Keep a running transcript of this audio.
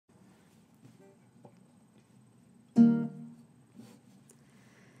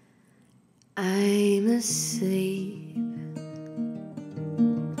asleep.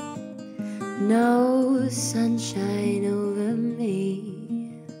 No sunshine over me.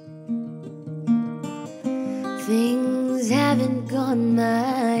 Things haven't gone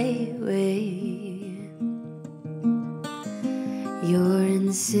my way. You're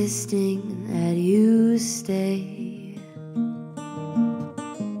insisting that you stay.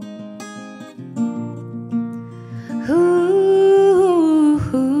 Ooh,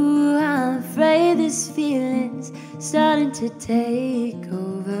 I'm afraid this feeling's starting to take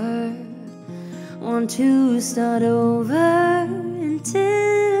over. Want to start over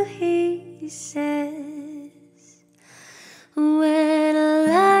until he says, when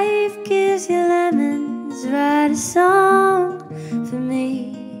life gives you lemons, write a song for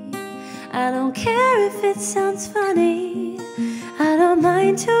me. I don't care if it sounds funny, I don't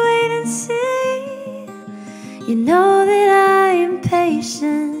mind to wait and see. You know that I am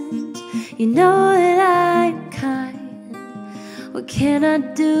patient, you know that I'm kind. What can I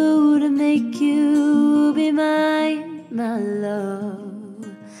do to make you be mine, my love?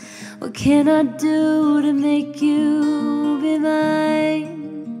 What can I do to make you be mine?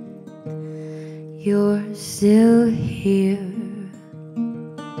 You're still here.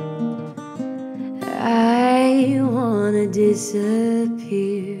 I wanna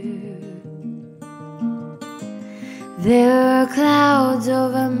disappear. There are clouds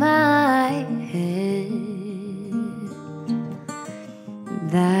over my head.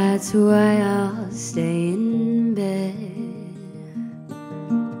 That's why I'll stay in bed.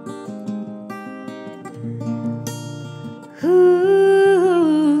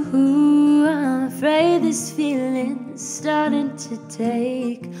 Ooh, I'm afraid this feeling's starting to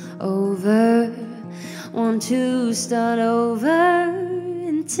take over. Want to start over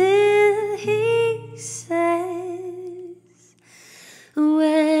until he says,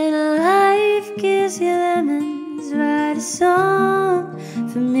 when life gives you lemons, write a song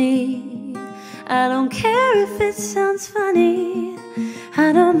for me. I don't care if it sounds funny,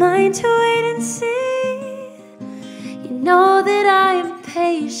 I don't mind to wait and see. You know that I am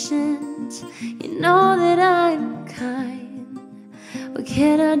patient, you know that I'm kind. What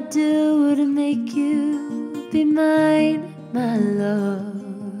can I do to make you be mine, my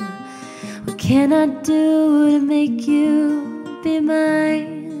love? What can I do to make you be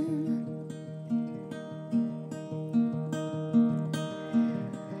mine?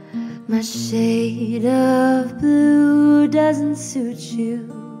 My shade of blue doesn't suit you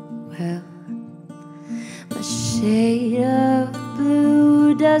well. My shade of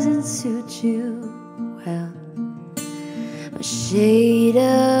blue doesn't suit you well. My shade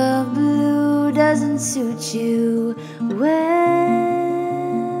of blue doesn't suit you well.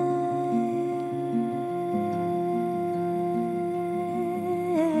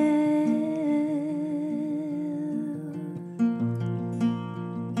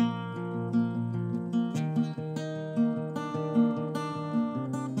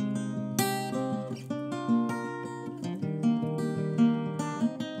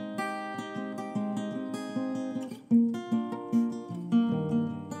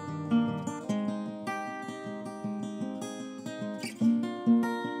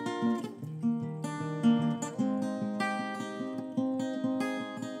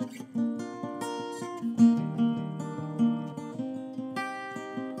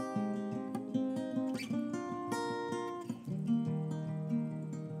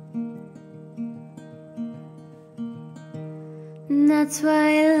 And that's why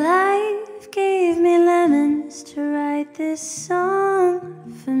life gave me lemons to write this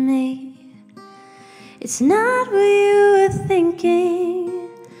song for me. It's not what you were thinking.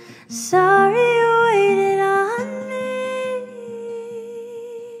 Sorry you waited on me.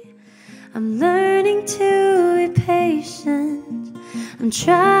 I'm learning to be patient, I'm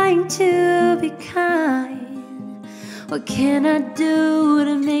trying to be kind. What can I do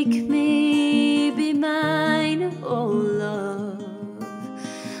to make me be mine, oh love?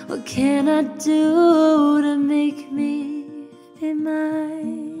 What can I do to make me be mine?